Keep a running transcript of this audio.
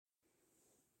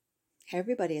Hey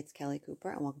everybody, it's Kelly Cooper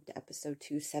and welcome to episode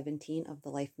 217 of the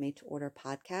Life Made to Order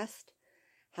podcast.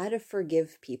 How to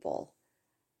forgive people.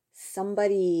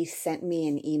 Somebody sent me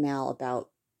an email about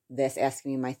this,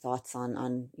 asking me my thoughts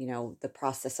on the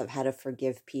process of how to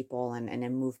forgive people and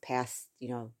then move past,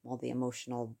 all the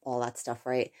emotional, all that stuff,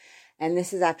 right? And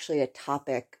this is actually a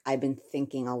topic I've been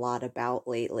thinking a lot about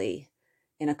lately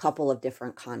in a couple of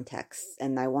different contexts.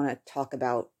 And I want to talk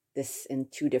about this in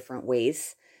two different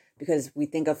ways. Because we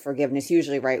think of forgiveness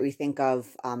usually, right? We think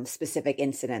of specific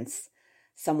incidents.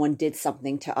 Someone did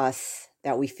something to us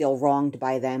that we feel wronged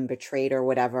by them, betrayed or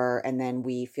whatever, and then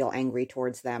we feel angry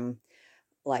towards them.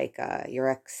 Like your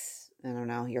ex, I don't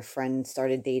know, your friend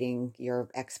started dating your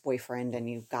ex-boyfriend and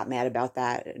you got mad about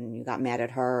that and you got mad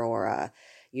at her, or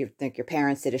you think your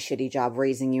parents did a shitty job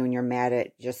raising you and you're mad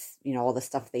at just, all the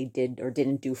stuff they did or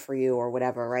didn't do for you or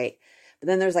whatever, right? But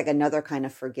then there's like another kind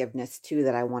of forgiveness too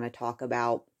that I want to talk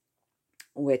about,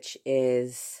 which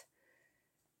is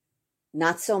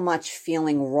not so much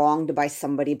feeling wronged by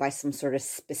somebody by some sort of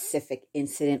specific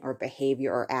incident or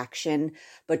behavior or action,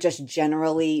 but just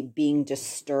generally being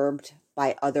disturbed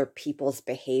by other people's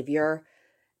behavior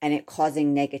and it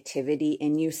causing negativity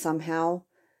in you somehow,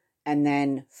 and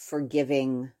then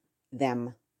forgiving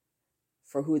them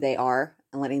for who they are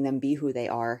and letting them be who they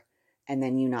are, and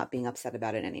then you not being upset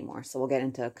about it anymore. So we'll get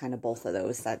into kind of both of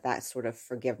those, that sort of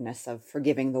forgiveness of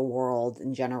forgiving the world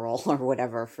in general or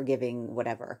whatever, forgiving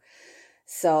whatever.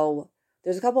 So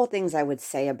there's a couple of things I would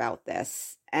say about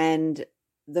this. And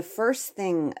the first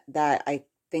thing that I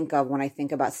think of when I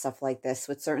think about stuff like this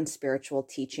with certain spiritual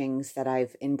teachings that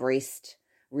I've embraced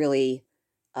really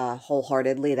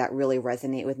wholeheartedly, that really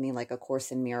resonate with me, like A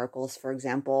Course in Miracles, for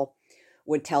example,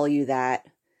 would tell you that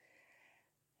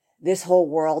this whole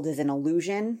world is an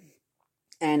illusion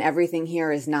and everything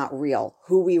here is not real.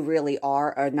 Who we really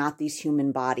are not these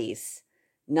human bodies.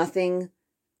 Nothing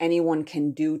anyone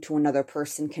can do to another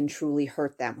person can truly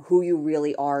hurt them. Who you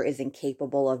really are is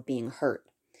incapable of being hurt.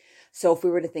 So if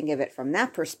we were to think of it from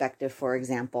that perspective, for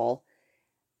example,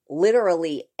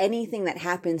 literally anything that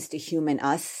happens to human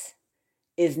us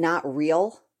is not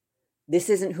real. This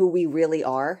isn't who we really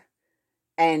are.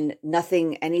 And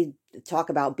nothing, any talk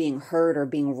about being hurt or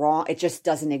being wrong, it just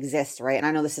doesn't exist, right? And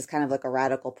I know this is kind of like a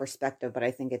radical perspective, but I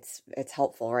think it's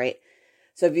helpful, right?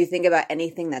 So if you think about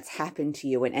anything that's happened to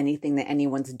you and anything that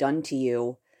anyone's done to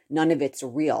you, none of it's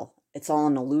real. It's all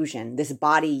an illusion. This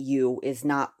body you is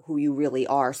not who you really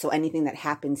are. So anything that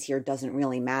happens here doesn't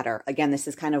really matter. Again, this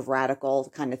is kind of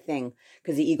radical kind of thing,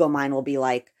 because the ego mind will be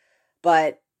like,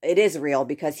 but it is real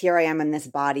because here I am in this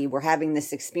body. We're having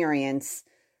this experience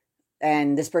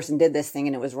and this person did this thing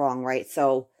and it was wrong, right?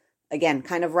 So again,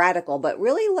 kind of radical, but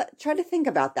really try to think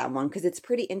about that one because it's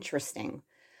pretty interesting.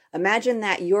 Imagine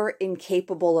that you're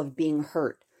incapable of being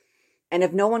hurt. And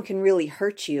if no one can really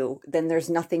hurt you, then there's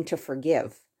nothing to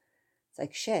forgive. It's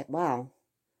like, shit, wow.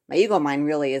 My ego mind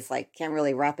really is like, can't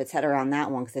really wrap its head around that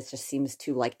one because it just seems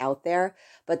too like out there.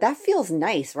 But that feels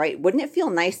nice, right? Wouldn't it feel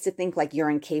nice to think like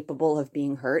you're incapable of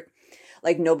being hurt?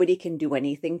 Like nobody can do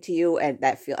anything to you, and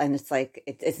and it's like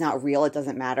it's not real. It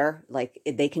doesn't matter. Like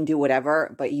they can do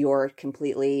whatever, but you're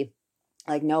completely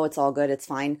like, no, it's all good. It's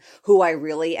fine. Who I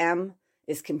really am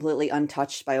is completely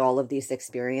untouched by all of these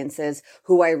experiences.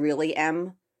 Who I really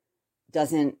am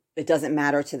doesn't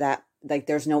matter to that. Like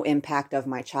there's no impact of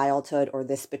my childhood or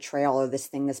this betrayal or this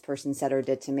thing this person said or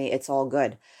did to me. It's all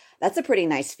good. That's a pretty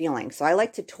nice feeling. So I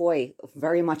like to toy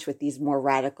very much with these more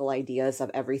radical ideas of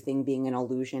everything being an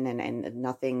illusion and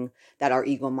nothing that our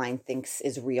ego mind thinks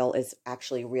is real is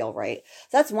actually real, right?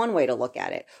 So that's one way to look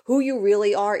at it. Who you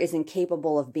really are is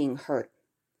incapable of being hurt.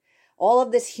 All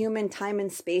of this human time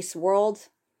and space world,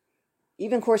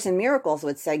 even Course in Miracles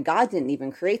would say God didn't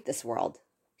even create this world.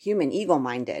 Human ego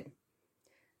mind did.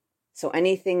 So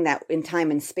anything that in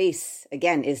time and space,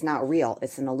 again, is not real.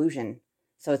 It's an illusion.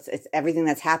 So it's everything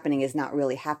that's happening is not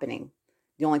really happening.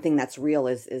 The only thing that's real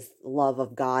is love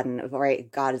of God, and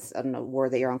right, God is a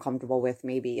word that you're uncomfortable with.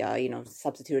 Maybe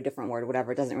substitute a different word,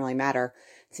 whatever. It doesn't really matter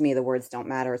to me. The words don't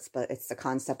matter. It's the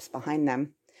concepts behind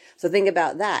them. So think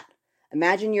about that.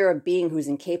 Imagine you're a being who's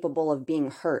incapable of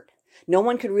being hurt. No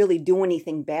one could really do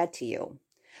anything bad to you.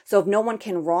 So if no one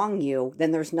can wrong you,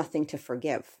 then there's nothing to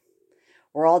forgive.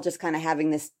 We're all just kind of having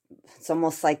this, it's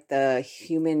almost like the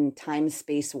human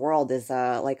time-space world is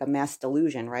like a mass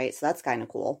delusion, right? So that's kind of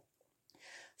cool.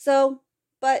 So,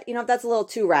 but, if that's a little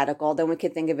too radical, then we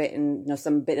could think of it in,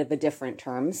 some bit of a different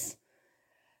terms.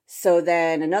 So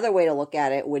then another way to look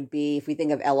at it would be, if we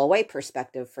think of LOA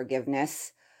perspective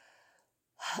forgiveness,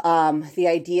 the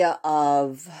idea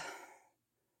of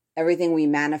Everything we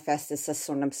manifest is just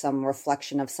sort of some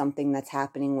reflection of something that's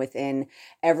happening within.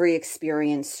 Every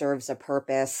experience serves a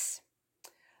purpose.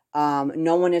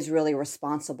 No one is really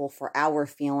responsible for our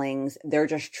feelings. They're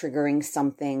just triggering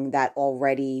something that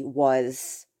already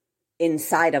was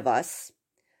inside of us.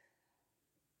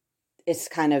 It's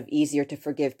kind of easier to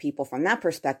forgive people from that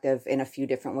perspective in a few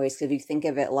different ways. Because if you think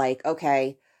of it like,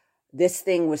 okay, this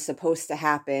thing was supposed to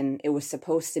happen. It was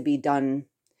supposed to be done.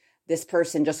 This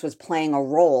person just was playing a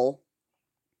role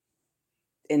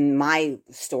in my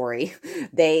story.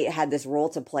 They had this role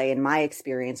to play in my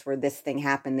experience where this thing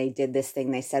happened. They did this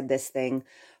thing. They said this thing.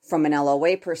 From an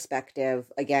LOA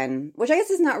perspective, again, which I guess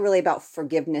is not really about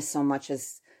forgiveness so much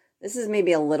as this is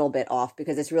maybe a little bit off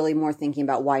because it's really more thinking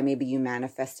about why maybe you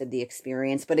manifested the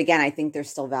experience. But again, I think there's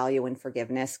still value in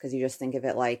forgiveness because you just think of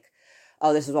it like,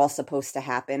 oh, this was all supposed to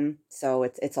happen. So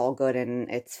it's all good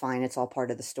and it's fine. It's all part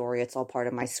of the story. It's all part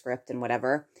of my script and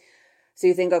whatever. So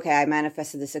you think, okay, I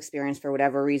manifested this experience for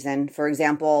whatever reason. For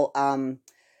example,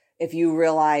 if you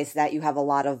realize that you have a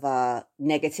lot of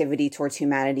negativity towards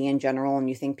humanity in general and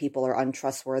you think people are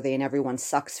untrustworthy and everyone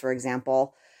sucks, for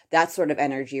example, that sort of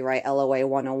energy, right? LOA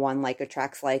 101, like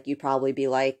attracts like, you'd probably be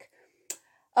like,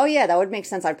 oh yeah, that would make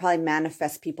sense. I'd probably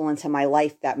manifest people into my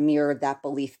life that mirrored that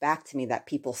belief back to me that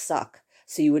people suck.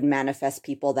 So you would manifest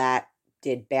people that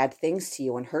did bad things to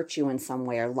you and hurt you in some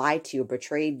way or lied to you,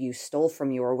 betrayed you, stole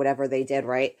from you or whatever they did,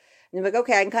 right? And you're like,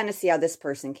 okay, I can kind of see how this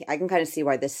person, I can kind of see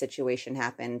why this situation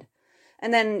happened.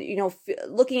 And then,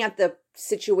 looking at the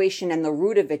situation and the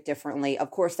root of it differently, of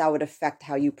course, that would affect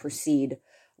how you proceed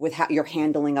with how your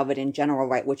handling of it in general,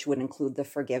 right? Which would include the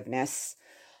forgiveness.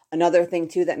 Another thing,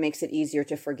 too, that makes it easier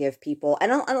to forgive people.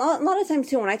 And a lot of times,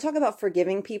 too, when I talk about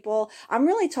forgiving people, I'm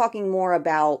really talking more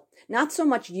about not so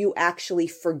much you actually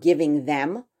forgiving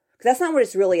them, because that's not what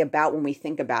it's really about when we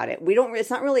think about it. It's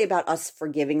not really about us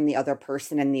forgiving the other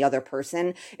person and the other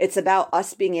person. It's about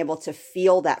us being able to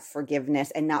feel that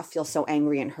forgiveness and not feel so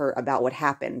angry and hurt about what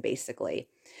happened, basically.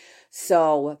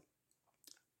 So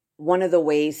one of the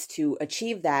ways to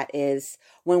achieve that is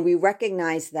when we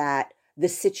recognize that the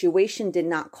situation did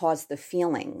not cause the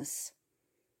feelings,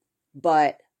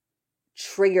 but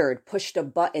pushed a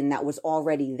button that was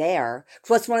already there.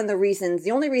 So that's one of the reasons,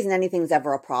 the only reason anything's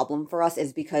ever a problem for us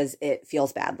is because it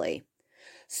feels badly.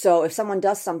 So if someone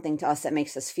does something to us that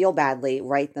makes us feel badly,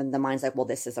 right, then the mind's like, well,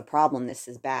 this is a problem. This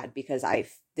is bad because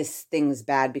this thing's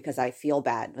bad because I feel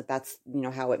bad. But that's,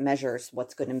 how it measures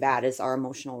what's good and bad is our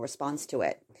emotional response to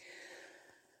it.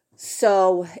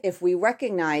 So if we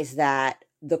recognize that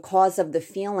the cause of the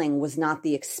feeling was not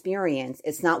the experience,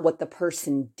 it's not what the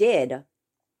person did,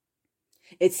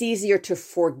 it's easier to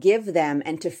forgive them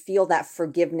and to feel that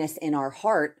forgiveness in our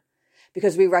heart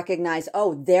because we recognize,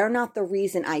 oh, they're not the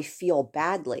reason I feel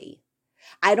badly.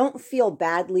 I don't feel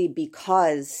badly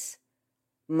because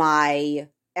my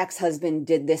ex-husband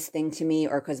did this thing to me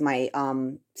or because my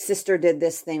sister did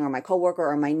this thing or my coworker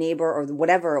or my neighbor or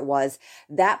whatever it was.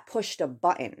 That pushed a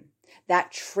button.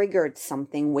 That triggered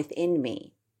something within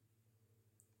me.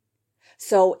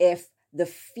 So if the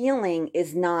feeling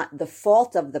is not the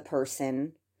fault of the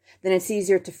person, then it's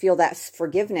easier to feel that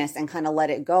forgiveness and kind of let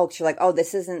it go. Because you're like, oh,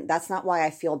 that's not why I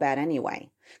feel bad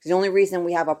anyway. Because the only reason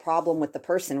we have a problem with the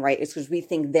person, right, is because we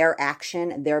think their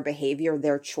action, their behavior,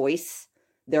 their choice,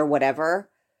 their whatever,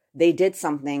 they did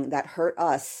something that hurt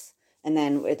us. And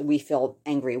then we feel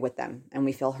angry with them and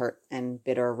we feel hurt and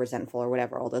bitter or resentful or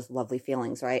whatever, all those lovely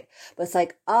feelings, right? But it's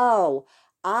like, oh,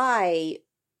 I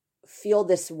feel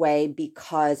this way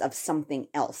because of something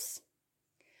else.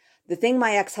 The thing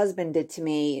my ex-husband did to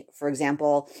me, for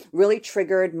example, really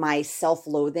triggered my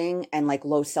self-loathing and like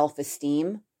low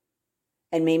self-esteem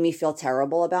and made me feel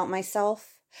terrible about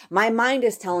myself. My mind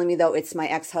is telling me, though, it's my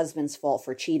ex-husband's fault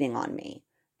for cheating on me.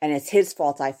 And it's his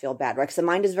fault I feel bad, right? Because the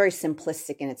mind is very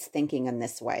simplistic in its thinking in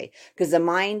this way. Because the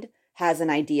mind has an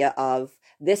idea of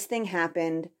this thing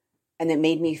happened and it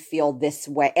made me feel this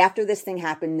way. After this thing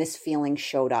happened, this feeling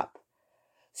showed up.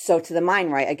 So to the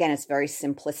mind, right, again, it's very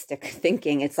simplistic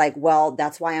thinking. It's like, well,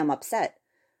 that's why I'm upset.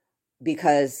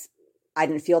 Because I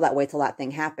didn't feel that way till that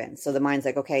thing happened. So the mind's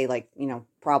like, okay, like,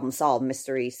 problem solved,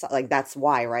 mystery, like that's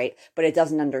why, right? But it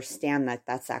doesn't understand that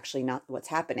that's actually not what's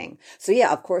happening. So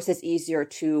yeah, of course, it's easier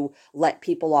to let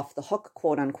people off the hook,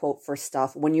 quote unquote, for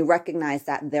stuff when you recognize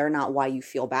that they're not why you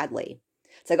feel badly.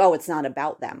 It's like, oh, it's not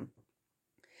about them.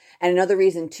 And another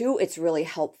reason too, it's really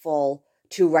helpful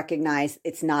to recognize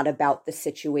it's not about the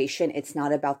situation, it's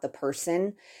not about the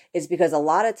person, is because a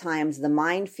lot of times the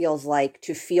mind feels like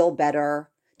to feel better,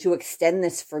 to extend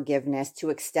this forgiveness, to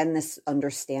extend this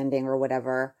understanding or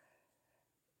whatever,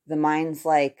 The mind's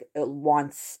like, it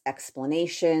wants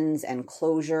explanations and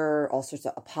closure, all sorts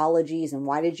of apologies. And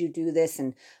why did you do this?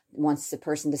 And wants the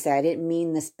person to say, I didn't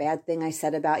mean this bad thing I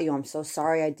said about you. I'm so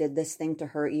sorry I did this thing to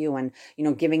hurt you. And,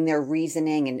 giving their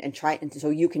reasoning and try, and so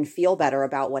you can feel better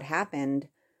about what happened.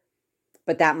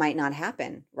 But that might not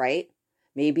happen, right?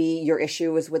 Maybe your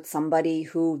issue is with somebody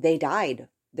who they died.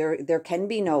 There can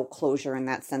be no closure in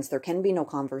that sense. There can be no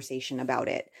conversation about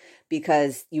it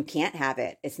because you can't have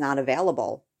it. It's not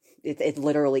available. It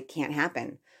literally can't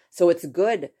happen. So it's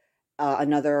good.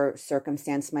 Another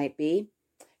circumstance might be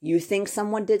you think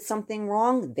someone did something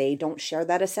wrong. They don't share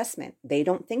that assessment. They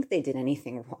don't think they did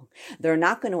anything wrong. They're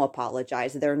not going to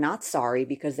apologize. They're not sorry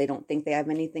because they don't think they have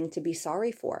anything to be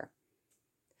sorry for.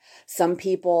 Some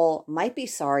people might be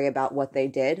sorry about what they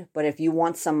did, but if you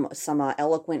want some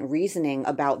eloquent reasoning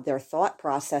about their thought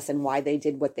process and why they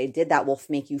did what they did, that will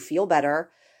make you feel better.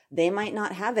 They might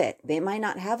not have it. They might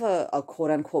not have a quote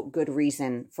unquote good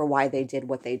reason for why they did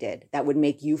what they did. That would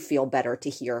make you feel better to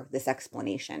hear this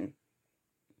explanation.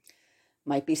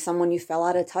 Might be someone you fell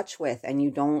out of touch with and you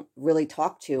don't really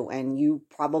talk to, and you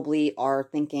probably are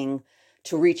thinking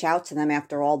to reach out to them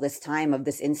after all this time of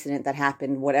this incident that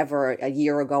happened, whatever, a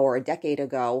year ago or a decade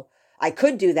ago. I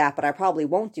could do that, but I probably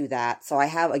won't do that. So I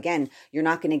have, again, you're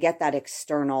not going to get that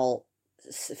external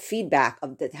feedback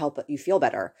to help you feel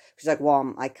better. She's like,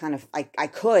 well, I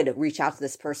could reach out to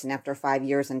this person after 5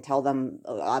 years and tell them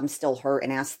I'm still hurt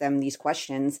and ask them these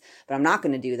questions, but I'm not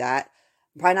going to do that.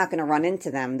 I'm probably not going to run into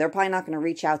them. They're probably not going to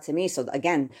reach out to me. So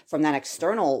again, from that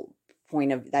external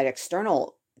point of that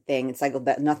external thing, it's like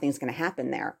that nothing's going to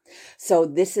happen there. So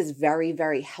this is very,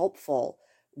 very helpful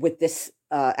with this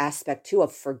aspect too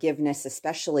of forgiveness,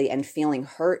 especially, and feeling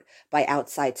hurt by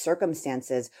outside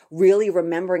circumstances. Really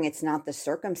remembering it's not the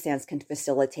circumstance can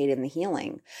facilitate in the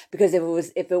healing. Because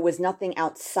if it was nothing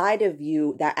outside of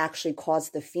you that actually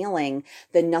caused the feeling,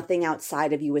 then nothing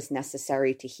outside of you is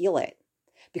necessary to heal it.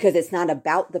 Because it's not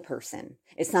about the person.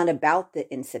 It's not about the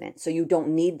incident. So you don't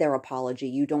need their apology.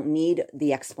 You don't need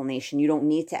the explanation. You don't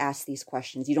need to ask these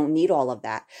questions. You don't need all of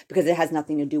that because it has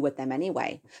nothing to do with them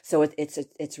anyway. So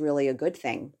it's really a good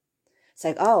thing. It's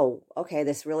like, oh, okay,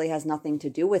 this really has nothing to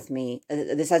do with me.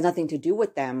 This has nothing to do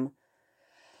with them.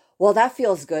 Well, that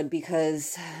feels good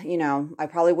because, I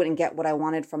probably wouldn't get what I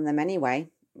wanted from them anyway.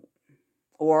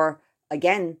 Or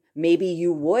again, maybe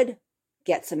you would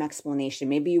get some explanation.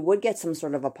 Maybe you would get some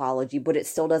sort of apology, but it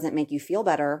still doesn't make you feel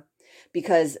better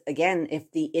because, again,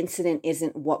 if the incident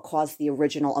isn't what caused the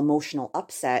original emotional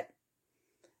upset,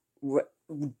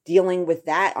 dealing with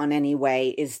that on any way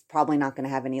is probably not going to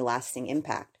have any lasting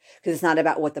impact because it's not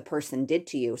about what the person did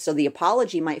to you. So the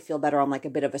apology might feel better on like a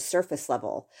bit of a surface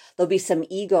level. There'll be some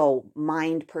ego,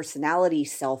 mind, personality,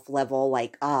 self level,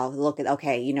 like, oh, look at,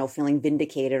 okay, feeling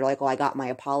vindicated or like, oh, I got my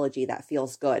apology. That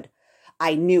feels good.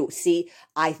 I knew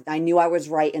I was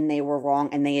right and they were wrong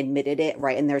and they admitted it,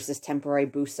 right? And there's this temporary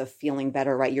boost of feeling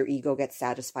better, right? Your ego gets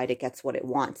satisfied. It gets what it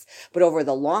wants. But over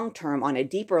the long term, on a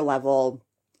deeper level,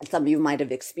 some of you might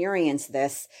have experienced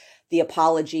this, the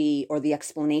apology or the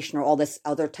explanation or all this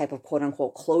other type of quote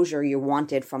unquote closure you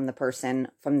wanted from the person,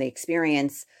 from the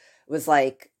experience was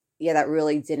like, yeah, that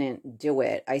really didn't do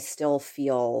it. I still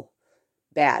feel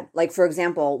bad. Like, for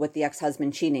example, with the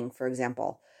ex-husband cheating, for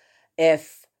example,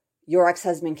 if your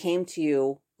ex-husband came to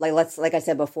you, like I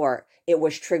said before, it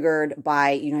was triggered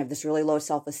by, have this really low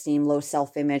self-esteem, low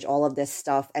self-image, all of this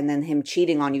stuff. And then him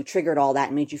cheating on you triggered all that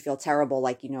and made you feel terrible.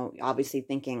 Like, obviously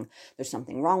thinking there's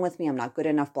something wrong with me. I'm not good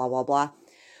enough, blah, blah, blah.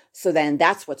 So then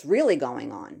that's what's really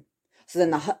going on. So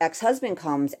then the ex-husband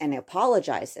comes and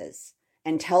apologizes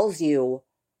and tells you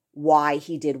why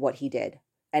he did what he did.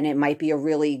 And it might be a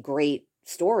really great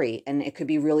story and it could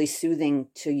be really soothing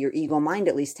to your ego mind,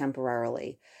 at least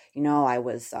temporarily. I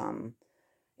was,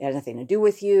 it had nothing to do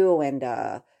with you. And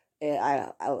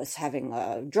I was having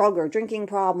a drug or drinking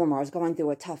problem, or I was going through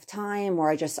a tough time, or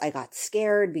I got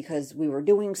scared because we were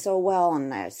doing so well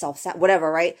and I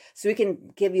whatever, right? So we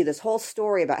can give you this whole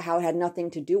story about how it had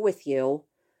nothing to do with you.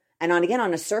 And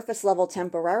on a surface level,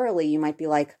 temporarily, you might be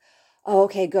like, oh,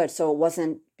 okay, good. So it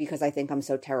wasn't because I think I'm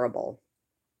so terrible.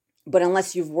 But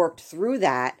unless you've worked through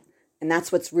that, and that's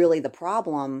what's really the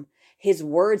problem, his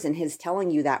words and his telling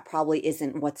you that probably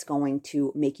isn't what's going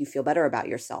to make you feel better about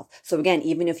yourself. So again,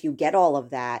 even if you get all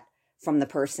of that from the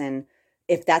person,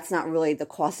 if that's not really the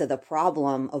cause of the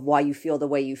problem of why you feel the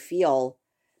way you feel,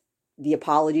 the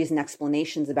apologies and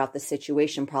explanations about the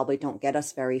situation probably don't get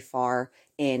us very far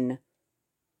in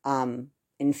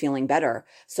feeling better.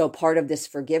 So part of this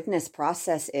forgiveness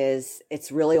process is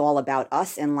it's really all about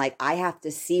us. And like, I have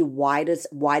to see why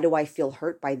do I feel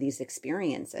hurt by these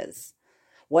experiences?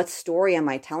 What story am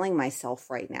I telling myself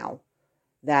right now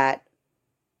that,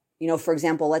 for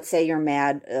example, let's say you're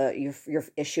mad. Your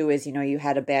issue is, you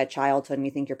had a bad childhood and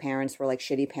you think your parents were like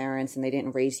shitty parents and they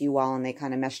didn't raise you well and they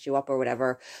kind of messed you up or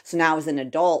whatever. So now as an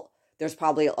adult, there's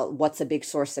probably what's a big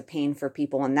source of pain for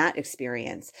people in that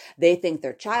experience. They think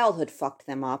their childhood fucked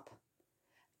them up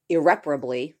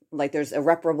irreparably, like there's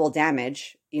irreparable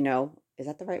damage, is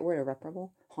that the right word?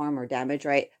 Irreparable? Harm or damage,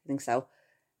 right? I think so.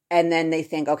 And then they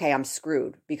think, okay, I'm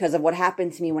screwed because of what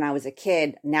happened to me when I was a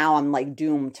kid. Now I'm like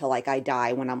doomed to like I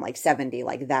die when I'm like 70.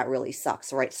 Like that really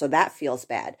sucks, right? So that feels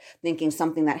bad. Thinking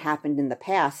something that happened in the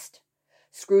past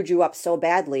screwed you up so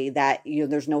badly that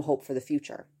there's no hope for the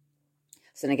future.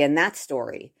 So and again, that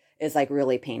story is like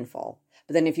really painful.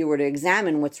 But then if you were to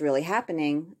examine what's really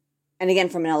happening, and again,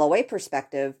 from an LOA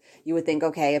perspective, you would think,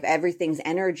 okay, if everything's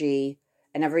energy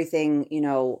and everything,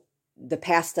 the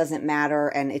past doesn't matter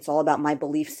and it's all about my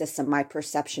belief system, my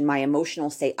perception, my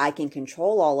emotional state, I can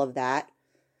control all of that,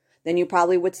 then you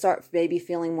probably would start maybe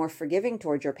feeling more forgiving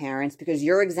towards your parents because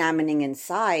you're examining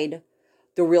inside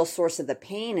the real source of the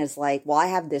pain is like, well, I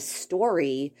have this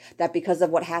story that because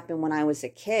of what happened when I was a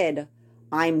kid,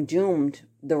 I'm doomed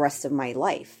the rest of my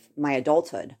life, my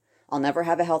adulthood. I'll never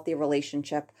have a healthy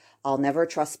relationship. I'll never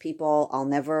trust people. I'll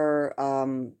never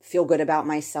feel good about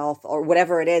myself or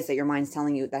whatever it is that your mind's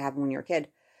telling you that happened when you're a kid.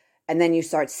 And then you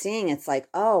start seeing it's like,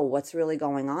 oh, what's really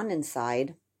going on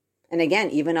inside? And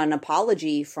again, even an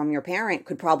apology from your parent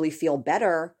could probably feel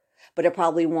better, but it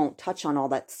probably won't touch on all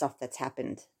that stuff that's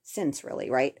happened since really,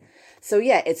 right? So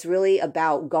yeah, it's really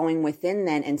about going within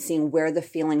then and seeing where the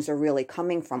feelings are really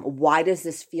coming from. Why does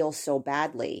this feel so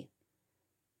badly?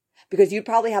 Because you'd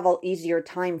probably have an easier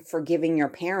time forgiving your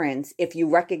parents if you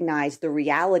recognize the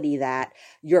reality that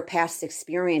your past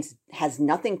experience has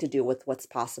nothing to do with what's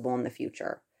possible in the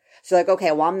future. So like,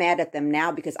 okay, well, I'm mad at them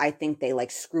now because I think they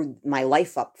like screwed my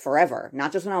life up forever.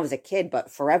 Not just when I was a kid,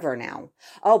 but forever now.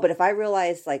 Oh, but if I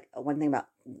realize like one thing about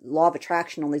law of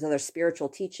attraction, all these other spiritual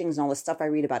teachings and all this stuff I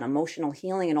read about emotional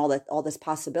healing and all this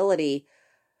possibility.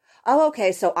 Oh,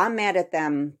 okay, so I'm mad at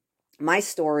them. My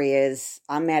story is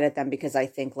I'm mad at them because I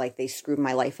think like they screwed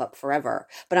my life up forever.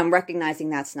 But I'm recognizing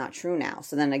that's not true now.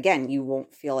 So then again, you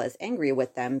won't feel as angry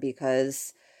with them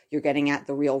because you're getting at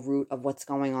the real root of what's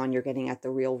going on. You're getting at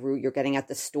the real root. You're getting at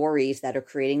the stories that are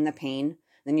creating the pain.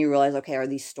 Then you realize, okay, are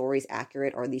these stories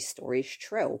accurate? Are these stories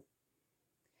true?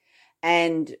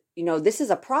 And, this is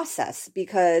a process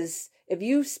because if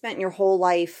you spent your whole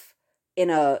life in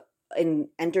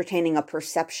entertaining a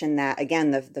perception that,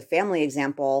 again, the family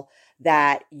example,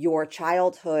 that your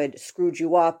childhood screwed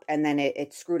you up and then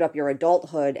it screwed up your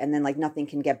adulthood and then like nothing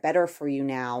can get better for you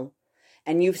now.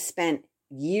 And you've spent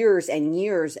years and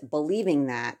years believing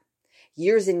that,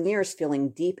 years and years feeling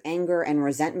deep anger and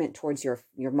resentment towards your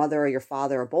mother or your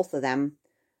father or both of them.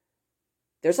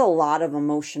 There's a lot of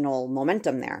emotional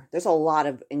momentum there. There's a lot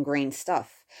of ingrained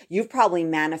stuff. You've probably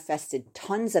manifested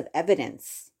tons of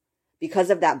evidence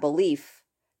because of that belief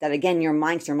that, again, your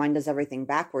mind does everything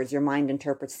backwards. Your mind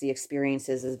interprets the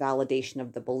experiences as validation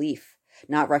of the belief,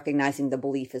 not recognizing the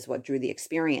belief is what drew the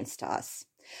experience to us.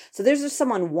 So there's just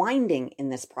some unwinding in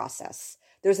this process.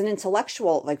 There's an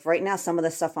intellectual, like right now, some of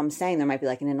the stuff I'm saying, there might be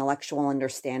like an intellectual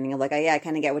understanding of like, oh yeah, I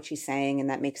kind of get what she's saying and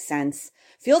that makes sense.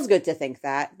 Feels good to think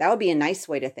that. That would be a nice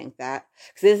way to think that.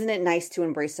 Because isn't it nice to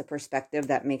embrace a perspective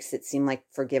that makes it seem like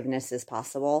forgiveness is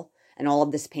possible and all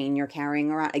of this pain you're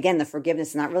carrying around? Again, the forgiveness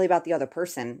is not really about the other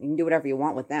person. You can do whatever you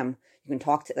want with them. You can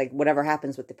talk to like whatever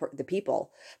happens with the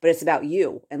people, but it's about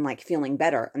you and like feeling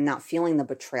better and not feeling the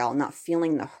betrayal, not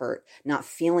feeling the hurt, not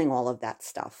feeling all of that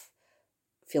stuff.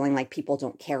 Feeling like people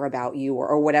don't care about you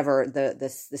or whatever the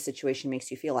situation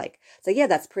makes you feel like. So yeah,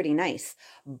 that's pretty nice.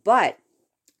 But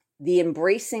the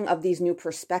embracing of these new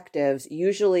perspectives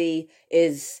usually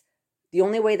is the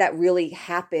only way that really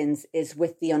happens is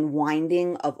with the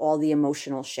unwinding of all the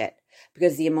emotional shit.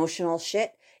 Because the emotional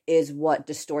shit is what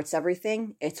distorts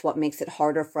everything. It's what makes it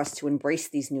harder for us to embrace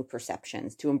these new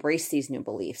perceptions, to embrace these new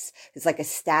beliefs. It's like a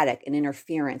static, an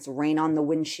interference, rain on the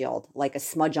windshield, like a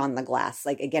smudge on the glass.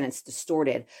 Like, again, it's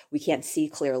distorted. We can't see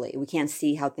clearly. We can't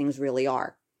see how things really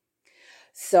are.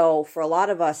 So for a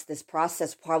lot of us, this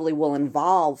process probably will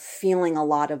involve feeling a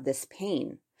lot of this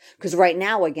pain. Because right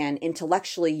now, again,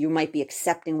 intellectually, you might be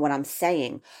accepting what I'm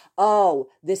saying. Oh,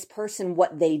 this person,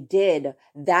 what they did,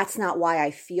 that's not why I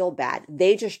feel bad.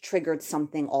 They just triggered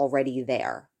something already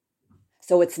there.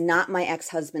 So it's not my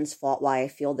ex-husband's fault why I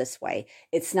feel this way.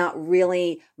 It's not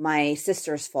really my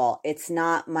sister's fault. It's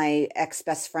not my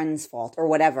ex-best friend's fault or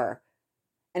whatever.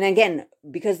 And again,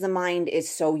 because the mind is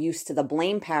so used to the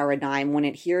blame paradigm, when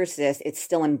it hears this, it's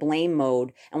still in blame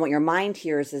mode. And what your mind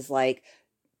hears is like,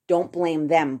 Don't blame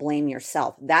them, blame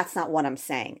yourself. That's not what I'm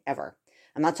saying ever.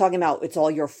 I'm not talking about it's all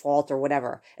your fault or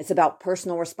whatever. It's about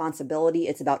personal responsibility.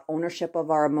 It's about ownership of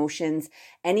our emotions.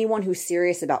 Anyone who's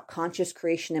serious about conscious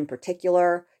creation in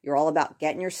particular, you're all about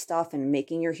getting your stuff and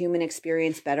making your human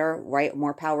experience better, right?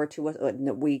 More power to us.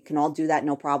 We can all do that,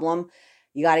 no problem.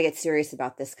 You got to get serious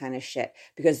about this kind of shit,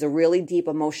 because the really deep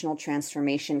emotional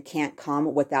transformation can't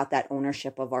come without that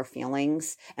ownership of our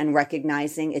feelings and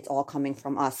recognizing it's all coming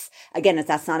from us. Again,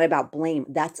 that's not about blame.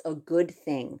 That's a good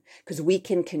thing because we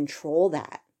can control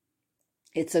that.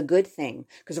 It's a good thing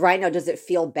because right now, does it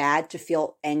feel bad to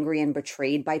feel angry and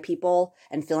betrayed by people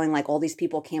and feeling like all these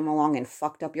people came along and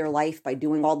fucked up your life by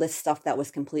doing all this stuff that was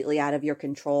completely out of your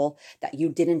control that you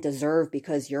didn't deserve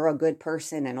because you're a good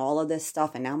person and all of this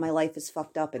stuff, and now my life is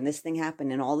fucked up and this thing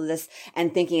happened and all of this,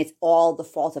 and thinking it's all the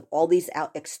fault of all these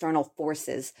external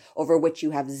forces over which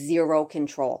you have zero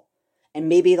control. And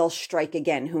maybe they'll strike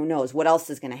again. Who knows? What else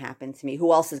is going to happen to me?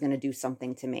 Who else is going to do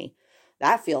something to me?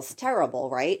 That feels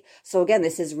terrible, right? So again,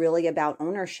 this is really about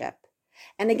ownership.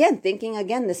 And again, thinking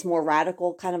again, this more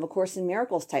radical kind of A Course in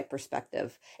Miracles type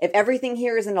perspective. If everything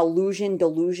here is an illusion,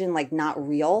 delusion, like not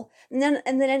real, and then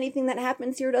anything that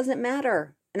happens here doesn't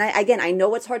matter. And I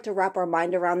know it's hard to wrap our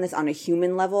mind around this on a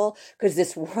human level because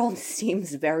this world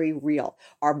seems very real.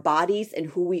 Our bodies and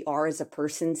who we are as a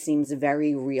person seems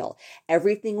very real.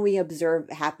 Everything we observe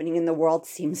happening in the world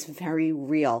seems very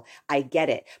real. I get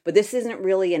it. But this isn't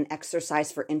really an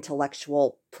exercise for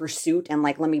intellectual pursuit and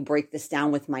like, let me break this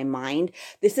down with my mind.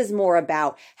 This is more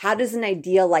about how does an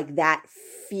idea like that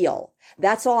feel?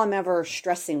 That's all I'm ever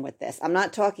stressing with this. I'm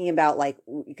not talking about like,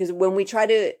 because when we try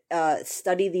to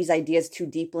study these ideas too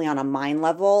deeply on a mind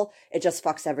level, it just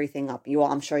fucks everything up.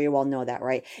 I'm sure you all know that,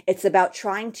 right? It's about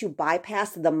trying to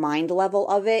bypass the mind level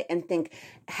of it and think,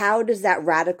 how does that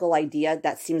radical idea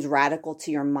that seems radical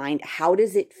to your mind, how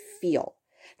does it feel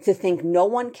to think no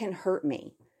one can hurt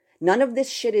me? None of this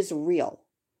shit is real.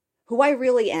 Who I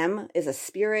really am is a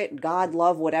spirit, God,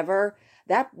 love, whatever.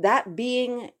 That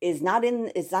being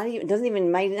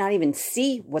might not even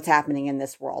see what's happening in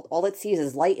this world. All it sees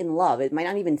is light and love. It might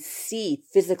not even see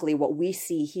physically what we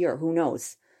see here. Who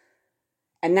knows?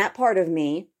 And that part of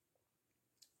me,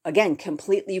 again,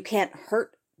 completely, you can't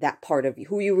hurt that part of you.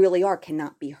 Who you really are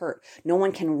cannot be hurt. No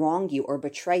one can wrong you or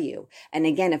betray you. And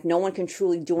again, if no one can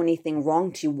truly do anything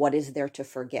wrong to you, what is there to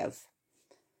forgive?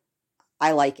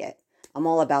 I like it. I'm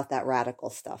all about that radical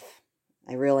stuff.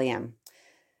 I really am.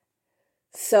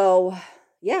 So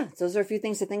yeah, those are a few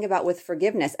things to think about with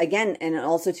forgiveness. Again, and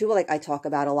also too, like I talk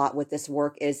about a lot with this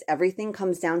work, is everything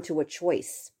comes down to a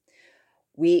choice.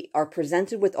 We are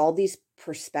presented with all these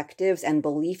perspectives and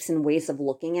beliefs and ways of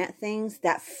looking at things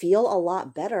that feel a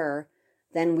lot better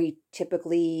than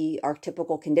our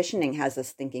typical conditioning has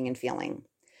us thinking and feeling.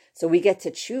 So we get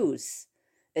to choose.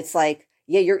 It's like,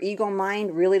 yeah, your ego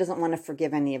mind really doesn't want to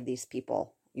forgive any of these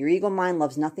people. Your ego mind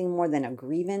loves nothing more than a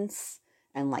grievance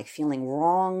and like feeling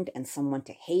wronged and someone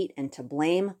to hate and to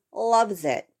blame. Loves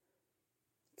it.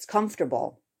 It's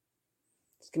comfortable.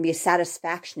 There can be a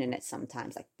satisfaction in it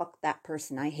sometimes. Like, fuck that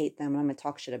person. I hate them and I'm going to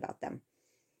talk shit about them.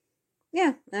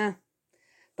 Yeah,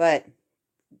 but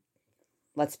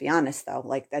let's be honest though,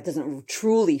 like that doesn't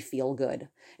truly feel good.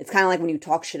 It's kind of like when you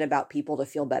talk shit about people to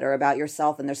feel better about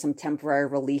yourself and there's some temporary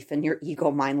relief in your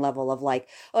ego mind level of like,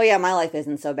 oh yeah, my life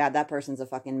isn't so bad. That person's a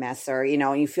fucking mess. Or,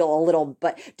 you feel a little,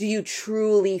 but do you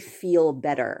truly feel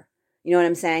better? You know what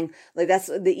I'm saying? Like that's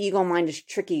the ego mind is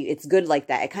tricky. It's good like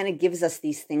that. It kind of gives us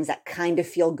these things that kind of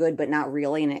feel good, but not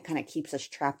really. And it kind of keeps us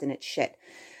trapped in its shit.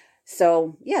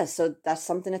 So yeah, so that's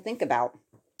something to think about.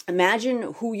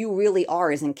 Imagine who you really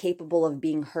are is incapable of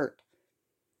being hurt.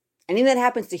 Anything that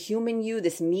happens to human you,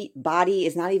 this meat body,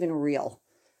 is not even real.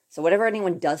 So whatever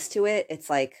anyone does to it, it's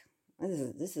like,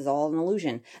 this is all an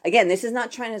illusion. Again, this is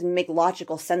not trying to make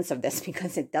logical sense of this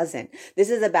because it doesn't. This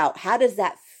is about how does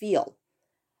that feel?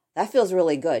 That feels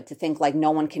really good to think like no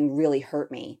one can really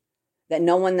hurt me. That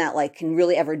no one that like can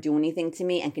really ever do anything to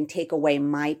me and can take away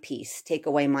my peace, take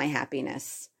away my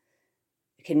happiness.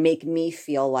 It can make me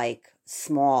feel like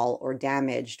small or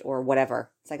damaged or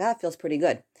whatever. It's like, that feels pretty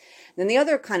good. Then the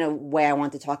other kind of way I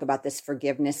want to talk about this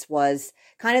forgiveness was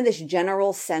kind of this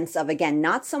general sense of, again,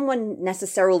 not someone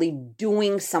necessarily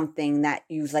doing something that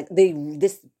you like,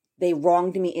 they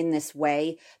wronged me in this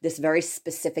way, this very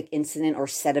specific incident or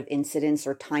set of incidents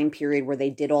or time period where they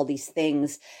did all these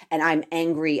things and I'm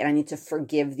angry and I need to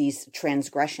forgive these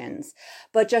transgressions.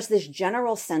 But just this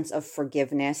general sense of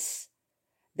forgiveness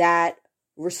that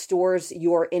restores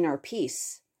your inner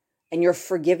peace and you're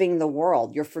forgiving the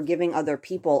world. You're forgiving other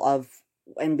people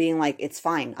and being like, it's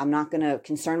fine. I'm not going to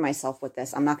concern myself with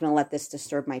this. I'm not going to let this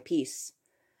disturb my peace.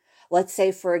 let's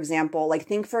say, for example,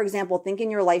 think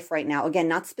in your life right now, again,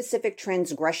 not specific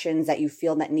transgressions that you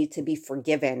feel that need to be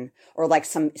forgiven, or like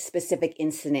some specific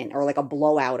incident or like a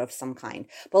blowout of some kind,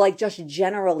 but like just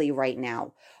generally right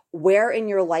now, where in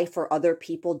your life are other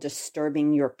people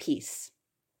disturbing your peace?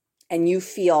 And you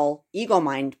feel, ego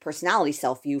mind, personality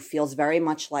self, you feels very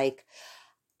much like,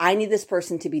 I need this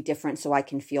person to be different so I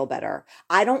can feel better.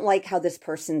 I don't like how this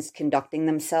person's conducting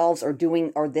themselves or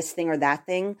doing or this thing or that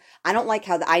thing. I don't like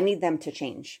how I need them to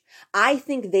change. I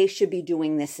think they should be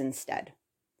doing this instead.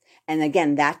 And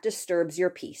again, that disturbs your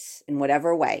peace in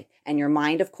whatever way. And your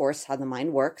mind, of course, how the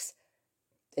mind works,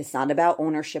 it's not about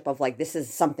ownership of like, this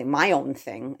is something, my own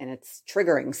thing, and it's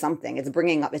triggering something. It's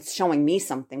bringing up, it's showing me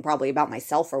something probably about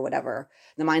myself or whatever.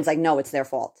 The mind's like, no, it's their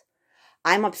fault.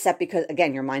 I'm upset because,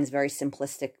 again, your mind's very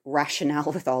simplistic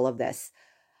rationale with all of this.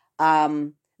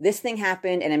 This thing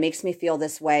happened and it makes me feel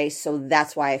this way, so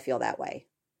that's why I feel that way.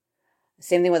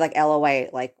 Same thing with like LOA,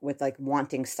 like with like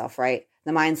wanting stuff, right?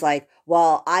 The mind's like,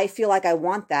 well, I feel like I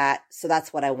want that, so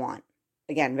that's what I want.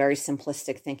 Again, very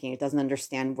simplistic thinking. It doesn't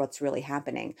understand what's really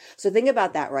happening. So think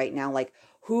about that right now. Like,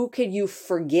 who could you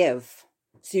forgive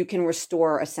so you can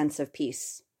restore a sense of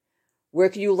peace? Where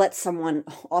could you let someone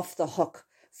off the hook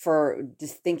for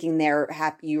just thinking they're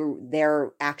happy,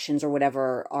 their actions or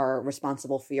whatever are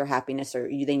responsible for your happiness, or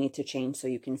they need to change so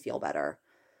you can feel better?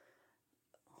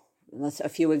 Let's a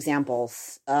few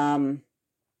examples.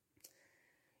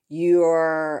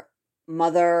 Your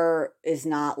mother is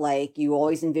not like you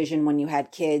always envisioned when you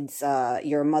had kids.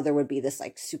 Your mother would be this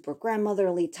like super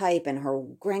grandmotherly type, and her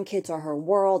grandkids are her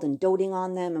world and doting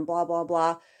on them and blah, blah,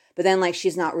 blah. But then like,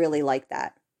 she's not really like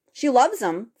that. She loves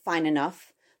them fine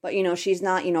enough, but she's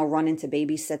not, running to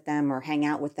babysit them or hang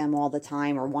out with them all the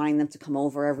time or wanting them to come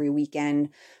over every weekend.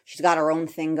 She's got her own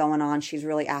thing going on. She's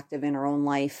really active in her own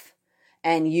life.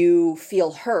 And you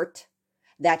feel hurt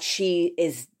that she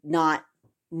is not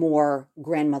more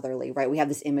grandmotherly, right? We have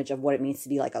this image of what it means to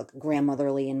be like a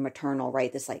grandmotherly and maternal,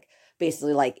 right? This like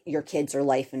basically like your kids are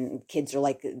life and kids are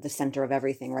like the center of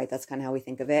everything, right? That's kind of how we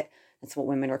think of it. That's what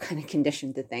women are kind of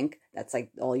conditioned to think. That's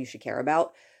like all you should care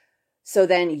about. So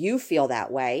then you feel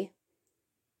that way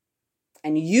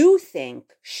and you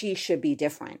think she should be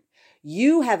different.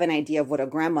 You have an idea of what a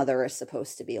grandmother is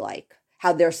supposed to be like,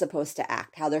 how they're supposed to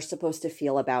act, how they're supposed to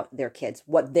feel about their kids,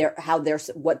 what they're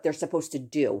supposed to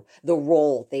do, the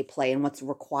role they play and what's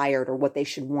required or what they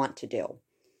should want to do.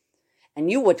 And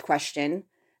you would question,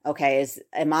 okay, is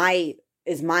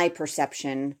my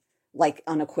perception like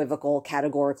unequivocal,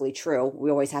 categorically true?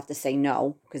 We always have to say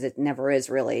no, because it never is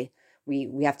really.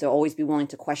 We have to always be willing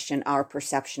to question our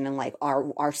perception and like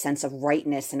our sense of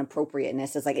rightness and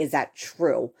appropriateness. It's like, is that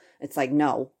true? It's like,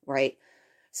 no, right?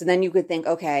 So then you could think,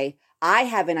 okay, I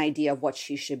have an idea of what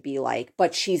she should be like,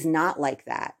 but she's not like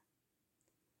that.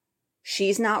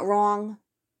 She's not wrong.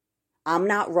 I'm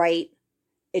not right.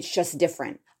 It's just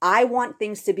different. I want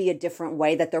things to be a different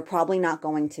way that they're probably not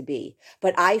going to be,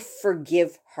 but I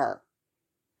forgive her.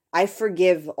 I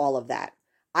forgive all of that.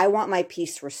 I want my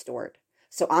peace restored.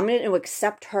 So I'm going to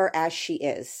accept her as she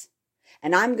is.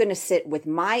 And I'm going to sit with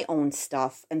my own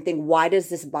stuff and think, why does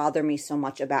this bother me so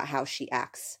much about how she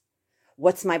acts?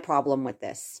 What's my problem with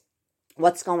this?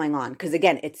 What's going on? Because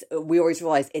again, we always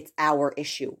realize it's our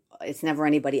issue. It's never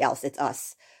anybody else. It's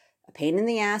us. A pain in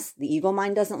the ass. The ego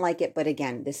mind doesn't like it. But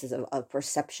again, this is a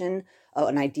perception,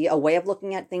 an idea, a way of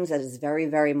looking at things that is very,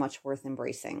 very much worth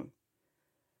embracing.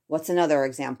 What's another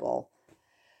example?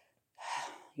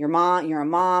 You're a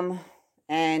mom,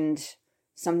 and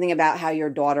something about how your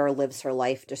daughter lives her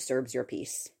life disturbs your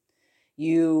peace.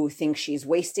 You think she's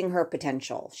wasting her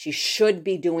potential. She should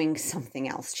be doing something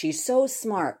else. She's so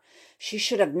smart. She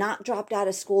should have not dropped out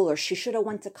of school, or she should have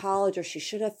went to college, or she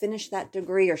should have finished that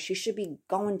degree, or she should be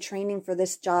going training for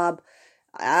this job.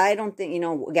 I don't think,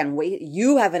 again,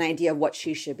 you have an idea of what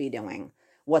she should be doing.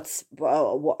 What's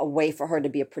a way for her to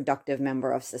be a productive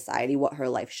member of society, what her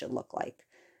life should look like.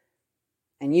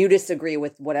 And you disagree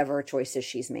with whatever choices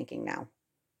she's making now.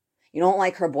 You don't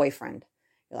like her boyfriend.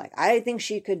 You're like, I think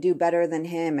she could do better than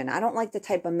him. And I don't like the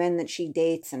type of men that she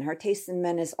dates. And her taste in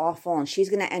men is awful. And she's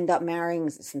going to end up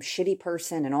marrying some shitty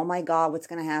person. And oh my God, what's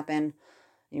going to happen? And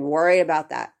you're worried about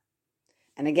that.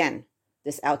 And again,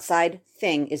 this outside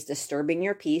thing is disturbing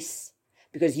your peace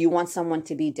because you want someone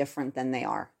to be different than they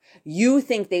are. You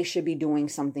think they should be doing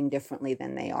something differently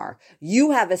than they are.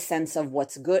 You have a sense of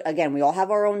what's good. Again, we all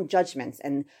have our own judgments,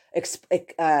 and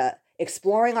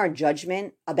exploring our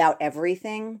judgment about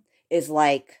everything is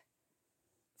like,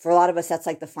 for a lot of us, that's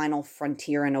like the final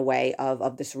frontier in a way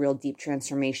of this real deep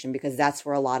transformation, because that's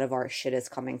where a lot of our shit is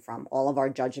coming from. All of our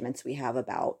judgments we have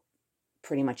about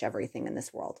pretty much everything in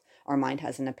this world. Our mind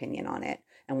has an opinion on it,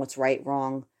 and what's right,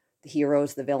 wrong, the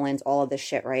heroes, the villains, all of this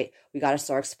shit, right? We got to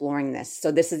start exploring this.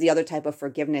 So this is the other type of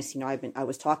forgiveness, I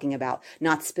was talking about,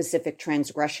 not specific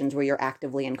transgressions where you're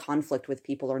actively in conflict with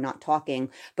people or not talking,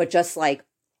 but just like,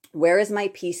 where is my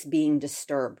peace being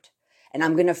disturbed? And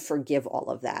I'm going to forgive all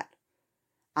of that.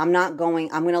 I'm going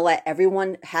to let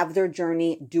everyone have their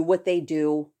journey, do what they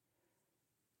do.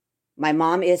 My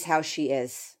mom is how she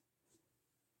is.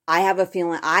 I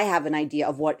have an idea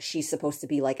of what she's supposed to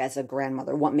be like as a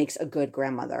grandmother, what makes a good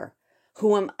grandmother.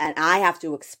 And I have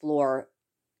to explore,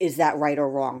 is that right or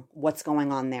wrong? What's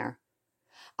going on there?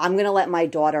 I'm going to let my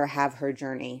daughter have her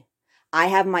journey. I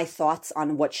have my thoughts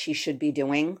on what she should be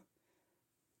doing.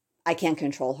 I can't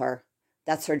control her.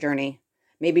 That's her journey.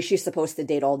 Maybe she's supposed to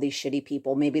date all these shitty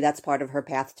people. Maybe that's part of her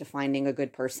path to finding a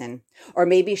good person. Or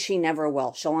maybe she never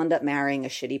will. She'll end up marrying a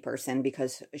shitty person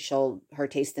because her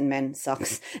taste in men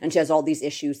sucks. And she has all these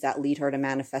issues that lead her to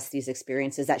manifest these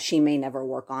experiences that she may never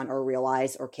work on or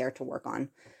realize or care to work on.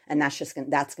 And that's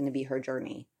going to be her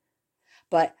journey.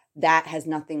 But that has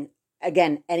nothing,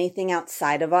 again, anything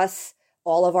outside of us,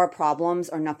 all of our problems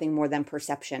are nothing more than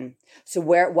perception. So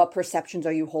what perceptions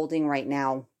are you holding right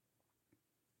now?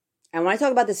 And when I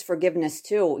talk about this forgiveness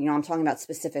too, I'm talking about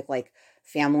specific like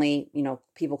family,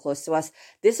 people close to us.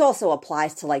 This also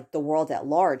applies to like the world at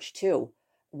large too.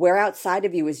 Where outside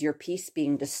of you is your peace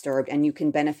being disturbed, and you can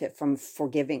benefit from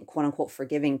forgiving, quote unquote,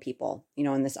 forgiving people,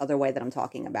 in this other way that I'm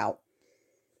talking about.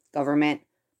 Government,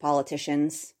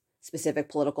 politicians, specific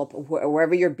political,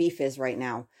 wherever your beef is right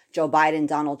now. Joe Biden,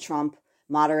 Donald Trump,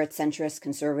 moderate, centrist,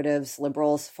 conservatives,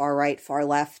 liberals, far right, far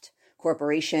left,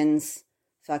 corporations,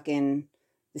 fucking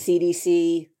the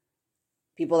CDC,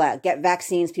 people that get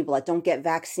vaccines, people that don't get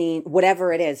vaccine,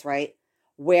 whatever it is, right?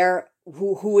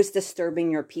 Who is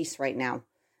disturbing your peace right now?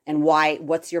 And why?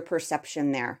 What's your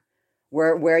perception there?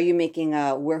 Where are you making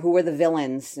who are the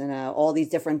villains and all these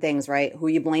different things, right? Who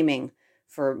are you blaming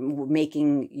for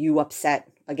making you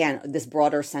upset? Again, this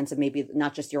broader sense of maybe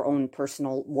not just your own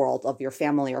personal world of your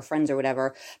family or friends or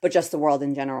whatever, but just the world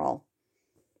in general.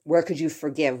 Where could you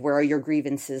forgive? Where are your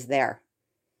grievances there?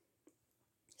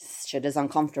 Shit is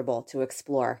uncomfortable to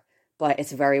explore, but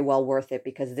it's very well worth it,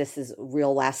 because this is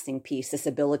real lasting peace, this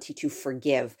ability to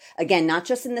forgive. Again, not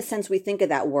just in the sense we think of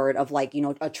that word of like,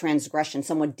 a transgression,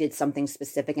 someone did something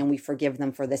specific and we forgive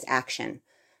them for this action,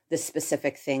 this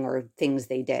specific thing or things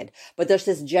they did. But there's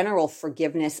this general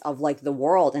forgiveness of like the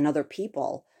world and other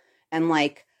people. And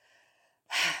like,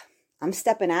 I'm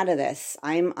stepping out of this.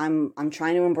 I'm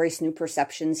trying to embrace new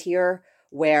perceptions here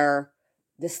where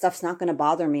this stuff's not going to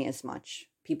bother me as much.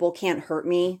 People can't hurt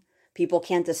me. People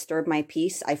can't disturb my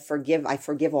peace. I forgive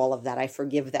all of that. I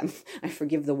forgive them. I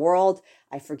forgive the world.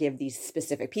 I forgive these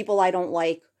specific people I don't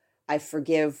like. I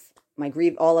forgive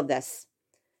all of this.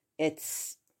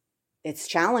 It's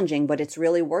challenging, but it's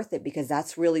really worth it, because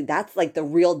that's like the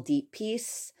real deep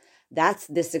peace. That's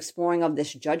this exploring of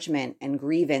this judgment and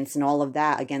grievance and all of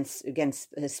that against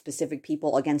specific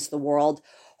people, against the world,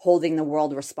 holding the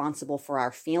world responsible for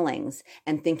our feelings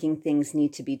and thinking things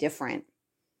need to be different.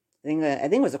 I think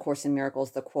it was A Course in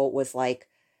Miracles. The quote was like,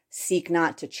 seek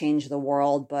not to change the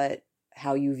world, but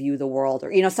how you view the world,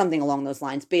 or, something along those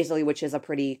lines, basically, which is a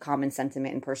pretty common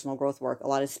sentiment in personal growth work. A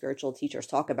lot of spiritual teachers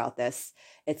talk about this.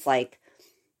 It's like,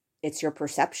 it's your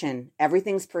perception.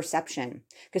 Everything's perception.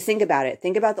 Because think about it.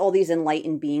 Think about all these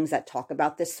enlightened beings that talk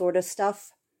about this sort of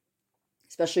stuff,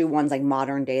 especially ones like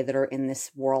modern day that are in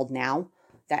this world now.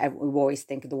 That we always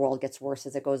think the world gets worse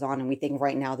as it goes on. And we think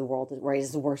right now the world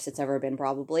is the worst it's ever been,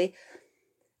 probably.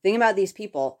 Think about these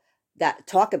people that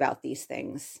talk about these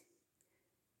things.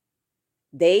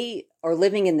 They are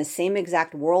living in the same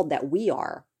exact world that we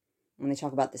are. When they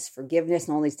talk about this forgiveness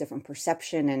and all these different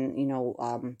perception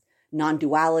and,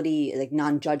 non-duality, like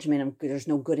non-judgment, there's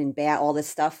no good and bad, all this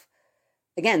stuff.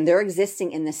 Again, they're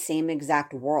existing in the same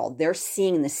exact world. They're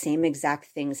seeing the same exact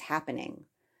things happening.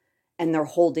 And they're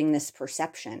holding this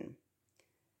perception.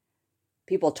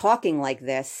 People talking like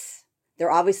this, they're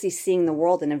obviously seeing the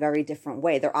world in a very different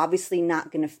way. They're obviously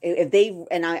not going to,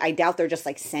 I doubt they're just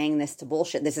like saying this to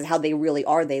bullshit. This is how they really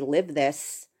are. They live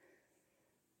this.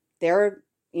 They're,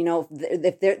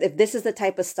 if this is the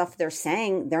type of stuff they're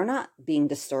saying, they're not being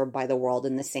disturbed by the world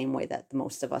in the same way that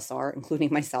most of us are,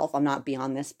 including myself. I'm not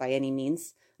beyond this by any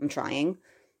means. I'm trying.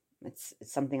 It's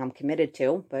something I'm committed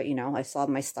to, but I saw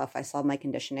my stuff. I saw my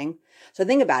conditioning. So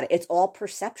think about it. It's all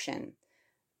perception.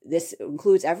 This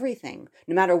includes everything.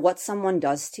 No matter what someone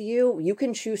does to you, you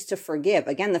can choose to forgive.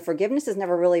 Again, the forgiveness is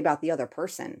never really about the other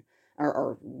person.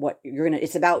 or what you're going to,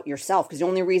 it's about yourself. Because the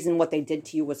only reason what they did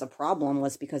to you was a problem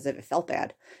was because it felt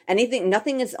bad.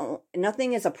 Nothing is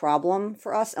a problem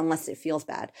for us unless it feels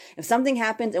bad. If something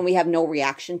happens and we have no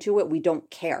reaction to it, we don't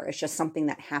care. It's just something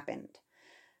that happened.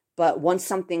 But once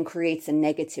something creates a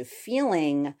negative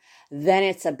feeling, then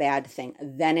it's a bad thing.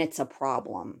 Then it's a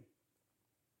problem.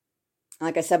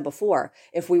 Like I said before,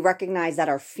 if we recognize that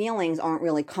our feelings aren't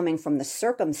really coming from the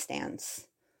circumstance,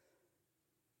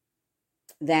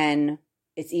 then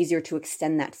it's easier to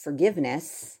extend that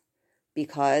forgiveness,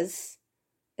 because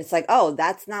it's like, oh,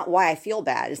 that's not why I feel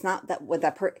bad. It's not that what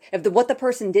what the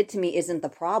person did to me isn't the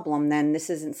problem, then this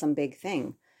isn't some big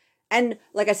thing. And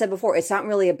like I said before, it's not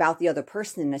really about the other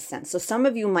person in a sense. So some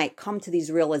of you might come to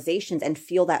these realizations and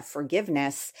feel that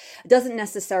forgiveness. It doesn't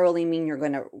necessarily mean you're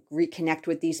going to reconnect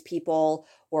with these people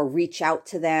or reach out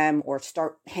to them or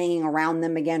start hanging around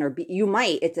them again. You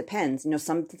might, it depends.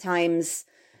 Sometimes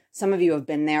some of you have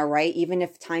been there, right? Even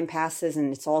if time passes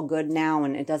and it's all good now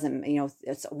and it doesn't,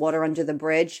 it's water under the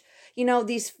bridge,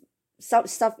 these stuff,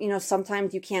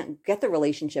 sometimes you can't get the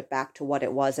relationship back to what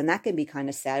it was. And that can be kind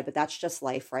of sad, but that's just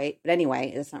life, right? But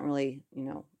anyway, it's not really,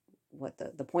 what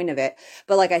the point of it.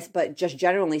 But just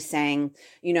generally saying,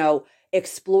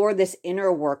 explore this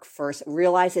inner work first,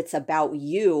 realize it's about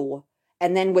you.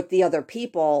 And then with the other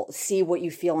people, see what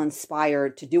you feel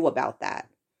inspired to do about that.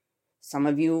 Some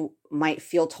of you might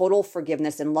feel total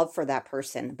forgiveness and love for that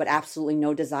person, but absolutely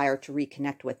no desire to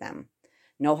reconnect with them.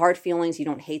 No hard feelings. You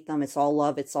don't hate them. It's all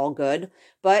love. It's all good.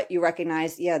 But you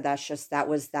recognize,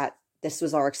 this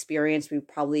was our experience. We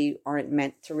probably aren't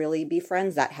meant to really be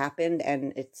friends. That happened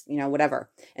and it's, whatever.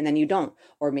 And then you don't.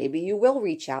 Or maybe you will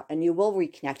reach out and you will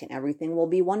reconnect and everything will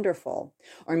be wonderful.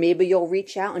 Or maybe you'll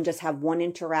reach out and just have one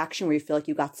interaction where you feel like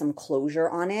you got some closure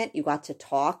on it. You got to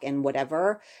talk and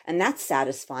whatever. And that's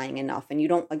satisfying enough. And you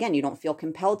don't feel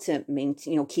compelled to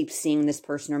maintain, keep seeing this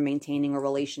person or maintaining a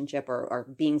relationship or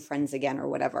being friends again or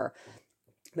whatever.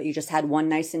 But you just had one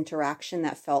nice interaction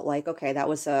that felt like, okay, that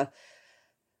was a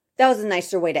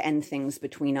nicer way to end things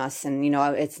between us. And,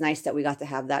 it's nice that we got to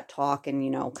have that talk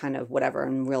and, kind of whatever,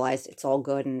 and realized it's all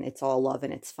good and it's all love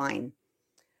and it's fine.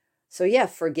 So yeah,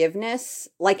 forgiveness,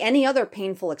 like any other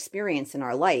painful experience in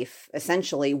our life,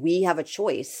 essentially, we have a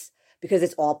choice because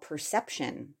it's all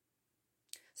perception.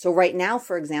 So right now,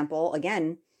 for example,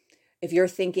 again, if you're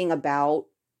thinking about,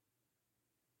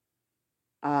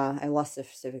 I lost a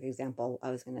specific example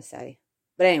I was going to say.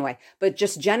 But anyway, but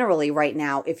just generally right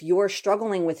now, if you're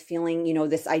struggling with feeling,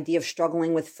 this idea of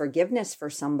struggling with forgiveness for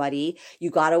somebody, you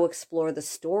got to explore the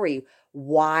story.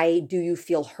 Why do you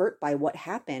feel hurt by what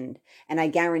happened? And I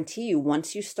guarantee you,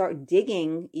 once you start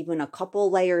digging even a couple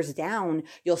layers down,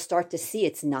 you'll start to see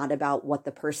it's not about what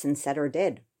the person said or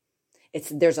did.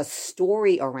 There's a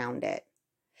story around it.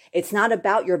 It's not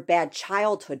about your bad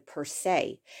childhood per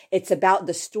se. It's about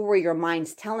the story your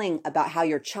mind's telling about how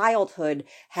your childhood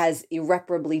has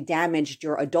irreparably damaged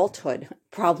your adulthood,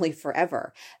 probably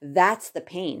forever. That's the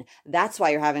pain. That's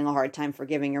why you're having a hard time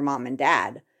forgiving your mom and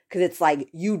dad. Because it's like,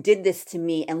 you did this to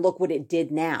me and look what it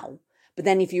did now. But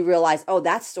then if you realize, oh,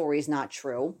 that story's not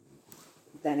true,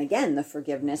 then again, the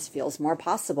forgiveness feels more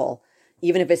possible.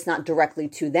 Even if it's not directly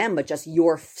to them, but just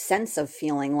your sense of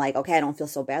feeling like, okay, I don't feel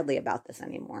so badly about this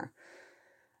anymore.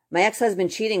 My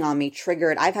ex-husband cheating on me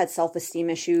triggered, I've had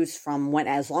self-esteem issues from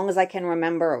as long as I can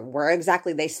remember. Where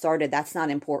exactly they started, that's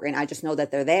not important. I just know that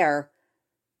they're there.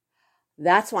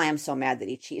 That's why I'm so mad that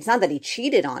he cheated. It's not that he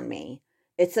cheated on me.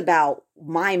 It's about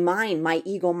my mind, my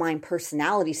ego, mind,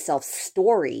 personality,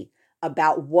 self-story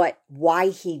about why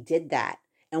he did that.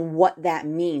 And what that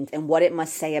means and what it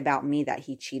must say about me that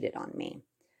he cheated on me.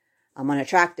 I'm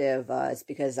unattractive. It's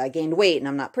because I gained weight and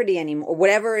I'm not pretty anymore. Or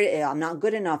whatever it is, I'm not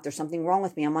good enough. There's something wrong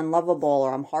with me. I'm unlovable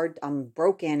or I'm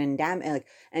broken and damaged.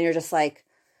 And you're just like,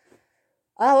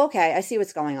 oh, okay, I see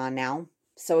what's going on now.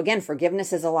 So again,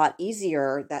 forgiveness is a lot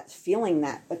easier. Achieving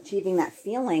that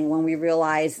feeling when we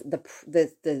realize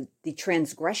the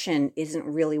transgression isn't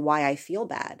really why I feel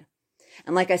bad.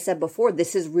 And like I said before,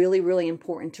 this is really, really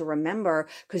important to remember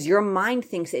because your mind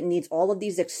thinks it needs all of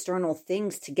these external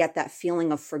things to get that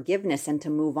feeling of forgiveness and to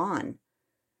move on.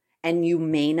 And you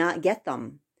may not get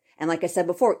them. And like I said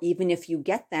before, even if you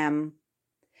get them,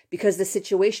 because the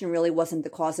situation really wasn't the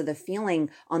cause of the feeling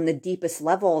on the deepest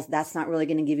levels, that's not really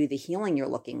going to give you the healing you're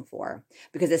looking for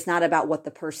because it's not about what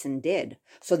the person did.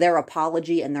 So their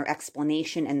apology and their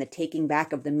explanation and the taking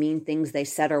back of the mean things they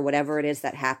said or whatever it is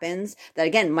that happens, that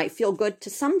again might feel good to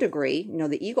some degree.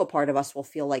 The ego part of us will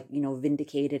feel like,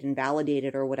 vindicated and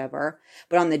validated or whatever.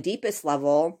 But on the deepest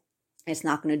level, it's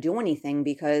not going to do anything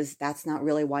because that's not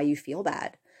really why you feel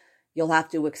bad. You'll have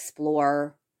to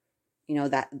explore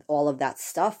that all of that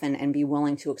stuff, and be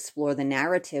willing to explore the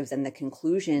narratives and the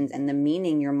conclusions and the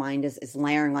meaning your mind is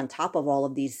layering on top of all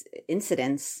of these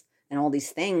incidents and all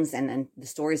these things, and the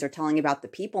stories are telling about the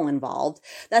people involved.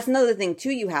 That's another thing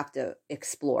too you have to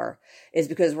explore, is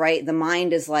because, right, the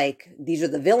mind is like, these are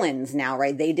the villains now,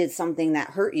 right? They did something that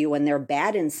hurt you and they're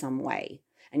bad in some way.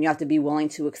 And you have to be willing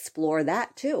to explore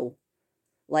that too.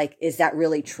 Like, is that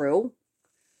really true?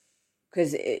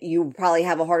 Because you probably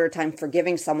have a harder time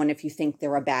forgiving someone if you think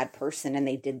they're a bad person and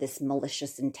they did this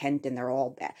malicious intent and they're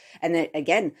all bad. And then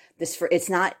again, it's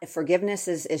not, forgiveness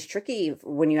is tricky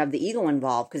when you have the ego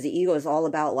involved, because the ego is all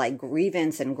about like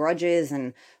grievance and grudges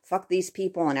and fuck these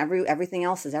people and everything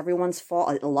else is everyone's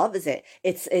fault. Love is it.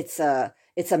 It's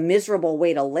a miserable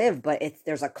way to live, but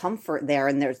there's a comfort there,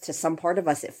 and there's, to some part of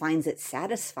us, it finds it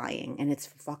satisfying, and it's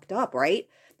fucked up, right?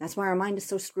 That's why our mind is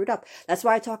so screwed up. That's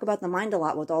why I talk about the mind a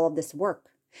lot with all of this work.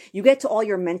 You get to all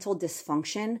your mental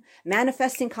dysfunction,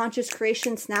 manifesting, conscious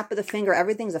creation, snap of the finger,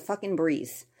 everything's a fucking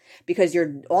breeze. Because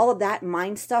all of that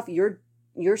mind stuff,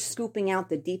 you're scooping out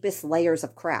the deepest layers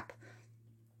of crap.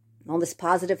 All this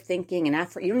positive thinking and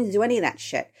you don't need to do any of that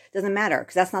shit. It doesn't matter,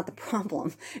 because that's not the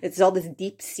problem. It's all this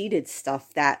deep-seated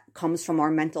stuff that comes from our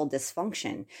mental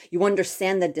dysfunction. You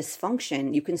understand the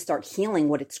dysfunction, you can start healing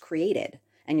what it's created,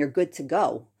 and you're good to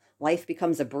go. Life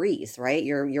becomes a breeze, right?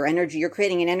 Your energy, you're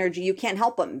creating an energy, you can't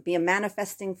help but be a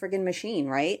manifesting friggin' machine,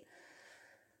 right?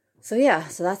 So yeah,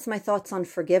 so that's my thoughts on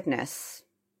forgiveness.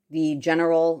 The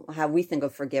general, how we think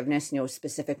of forgiveness,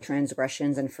 specific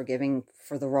transgressions and forgiving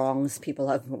for the wrongs people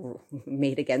have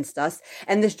made against us.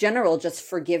 And this general, just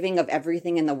forgiving of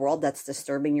everything in the world that's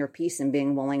disturbing your peace, and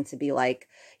being willing to be like,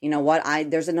 you know what,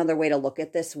 there's another way to look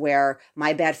at this, where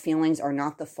my bad feelings are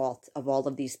not the fault of all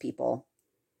of these people.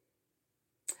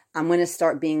 I'm going to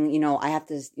start being,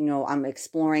 I'm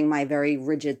exploring my very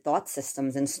rigid thought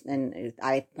systems, and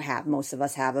most of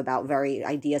us have, about very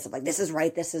ideas of like, this is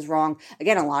right, this is wrong.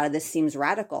 Again, a lot of this seems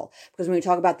radical, because when we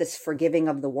talk about this forgiving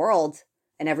of the world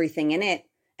and everything in it,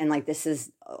 and like, it's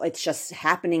just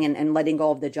happening and letting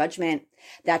go of the judgment,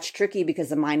 that's tricky, because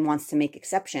the mind wants to make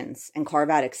exceptions and carve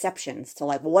out exceptions to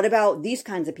like, well, what about these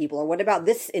kinds of people? Or what about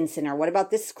this incident? Or what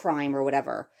about this crime or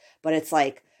whatever? But it's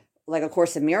like a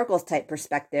Course in Miracles type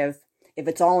perspective, if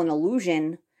it's all an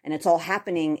illusion and it's all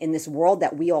happening in this world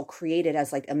that we all created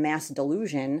as like a mass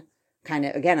delusion, kind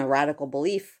of, again, a radical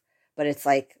belief, but it's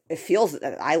like,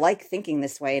 I like thinking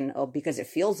this way, and because it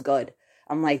feels good.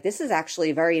 I'm like, this is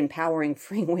actually a very empowering,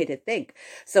 freeing way to think.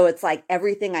 So it's like,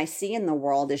 everything I see in the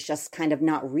world is just kind of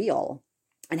not real.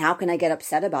 And how can I get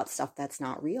upset about stuff that's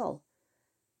not real?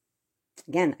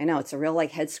 Again, I know it's a real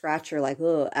like head scratcher, like,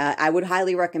 I would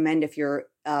highly recommend, if you're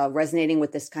resonating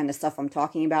with this kind of stuff I'm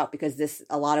talking about, because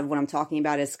a lot of what I'm talking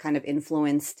about is kind of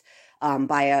influenced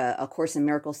by a Course in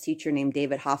Miracles teacher named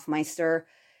David Hoffmeister.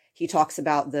 He talks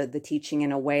about the teaching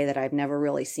in a way that I've never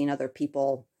really seen other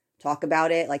people talk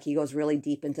about it. Like, he goes really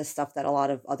deep into stuff that a lot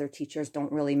of other teachers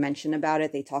don't really mention about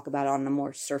it. They talk about it on a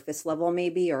more surface level,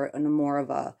 maybe, or in a more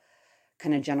of a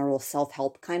kind of general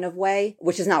self-help kind of way,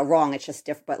 which is not wrong. It's just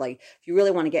different. But like, if you really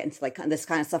want to get into like this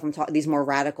kind of stuff, I'm talking these more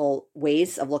radical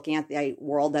ways of looking at the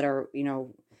world that are,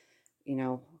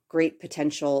 great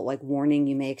potential, like warning,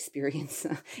 you may experience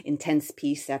intense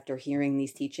peace after hearing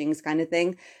these teachings kind of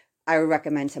thing. I would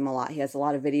recommend him a lot. He has a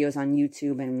lot of videos on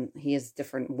YouTube, and he has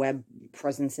different web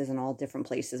presences in all different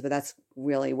places, but that's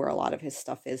really where a lot of his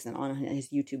stuff is, and on his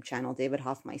YouTube channel, David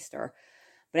Hoffmeister.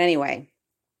 But anyway,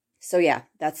 so yeah,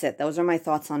 that's it. Those are my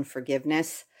thoughts on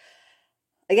forgiveness.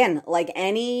 Again, like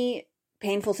any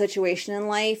painful situation in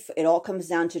life, it all comes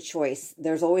down to choice.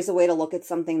 There's always a way to look at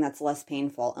something that's less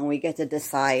painful, and we get to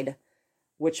decide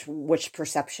which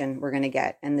perception we're going to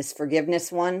get. And this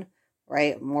forgiveness one,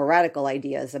 right? More radical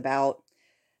ideas about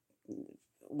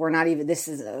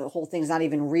the whole thing's not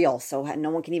even real. So no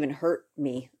one can even hurt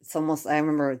me. It's almost, I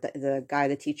remember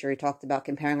the teacher, he talked about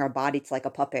comparing our body to like a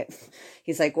puppet.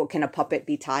 He's like, well, can a puppet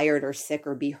be tired or sick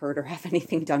or be hurt or have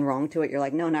anything done wrong to it? You're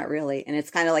like, no, not really. And it's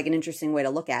kind of like an interesting way to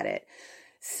look at it.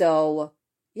 So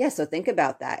yeah, so think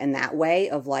about that in that way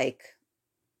of like,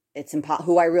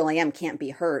 who I really am can't be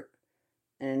hurt.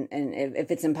 And if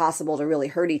it's impossible to really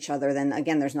hurt each other, then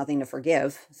again, there's nothing to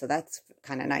forgive. So that's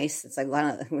kind of nice. It's like,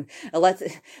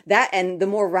 that, and the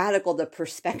more radical the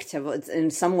perspective,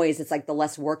 in some ways, it's like the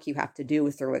less work you have to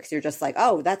do through it. 'Cause you're just like,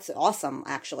 oh, that's awesome.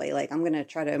 Actually, like, I'm going to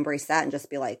try to embrace that and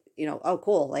just be like, oh,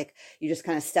 cool. Like, you just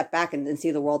kind of step back and see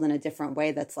the world in a different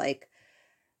way. That's like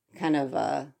kind of,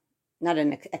 not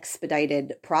an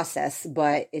expedited process,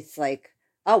 but it's like,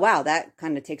 oh, wow, that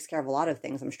kind of takes care of a lot of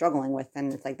things I'm struggling with.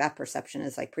 And it's like, that perception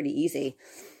is like pretty easy.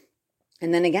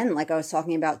 And then again, like I was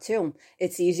talking about too,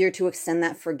 it's easier to extend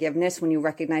that forgiveness when you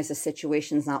recognize the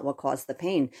situation's not what caused the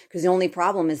pain. Because the only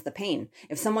problem is the pain.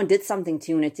 If someone did something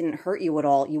to you and it didn't hurt you at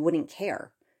all, you wouldn't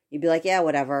care. You'd be like, yeah,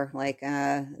 whatever. Like,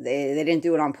 they didn't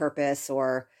do it on purpose,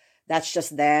 or that's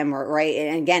just them, or right.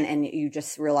 And again, and you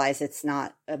just realize it's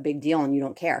not a big deal and you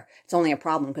don't care. It's only a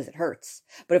problem because it hurts.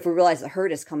 But if we realize the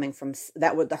hurt is coming from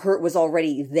that, the hurt was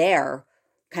already there,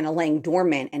 kind of laying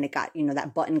dormant, and it got,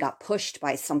 that button got pushed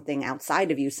by something outside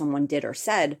of you, someone did or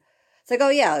said. It's like, oh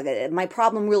yeah, my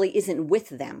problem really isn't with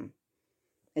them.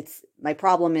 My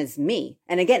problem is me.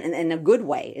 And again, in a good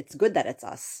way, it's good that it's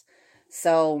us.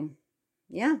 So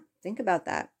yeah, think about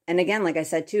that. And again, like I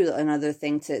said too, another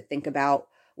thing to think about,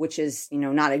 which is,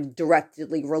 not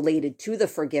directly related to the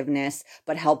forgiveness,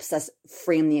 but helps us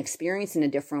frame the experience in a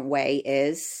different way,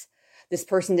 is this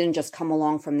person didn't just come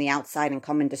along from the outside and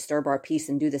come and disturb our peace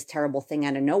and do this terrible thing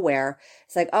out of nowhere.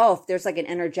 It's like, oh, if there's like an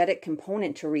energetic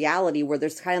component to reality where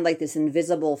there's kind of like this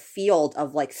invisible field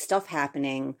of like stuff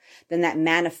happening, then that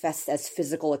manifests as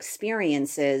physical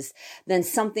experiences, then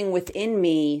something within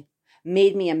me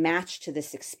made me a match to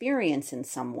this experience in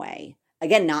some way.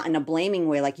 Again, not in a blaming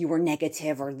way, like you were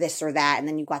negative or this or that, and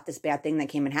then you got this bad thing that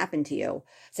came and happened to you.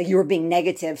 It's like you were being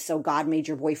negative, so God made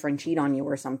your boyfriend cheat on you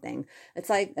or something.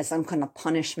 It's like that's some kind of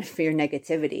punishment for your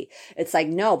negativity. It's like,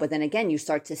 no, but then again, you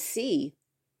start to see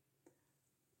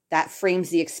that frames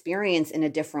the experience in a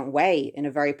different way, in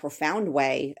a very profound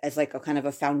way, as like a kind of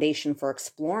a foundation for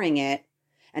exploring it.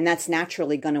 And that's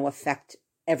naturally going to affect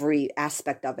every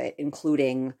aspect of it,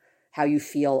 including how you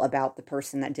feel about the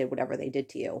person that did whatever they did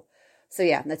to you. So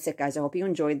yeah, that's it, guys. I hope you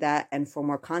enjoyed that. And for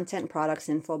more content, products,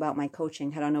 info about my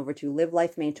coaching, head on over to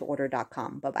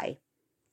livelifemade-to-order.com. Bye-bye.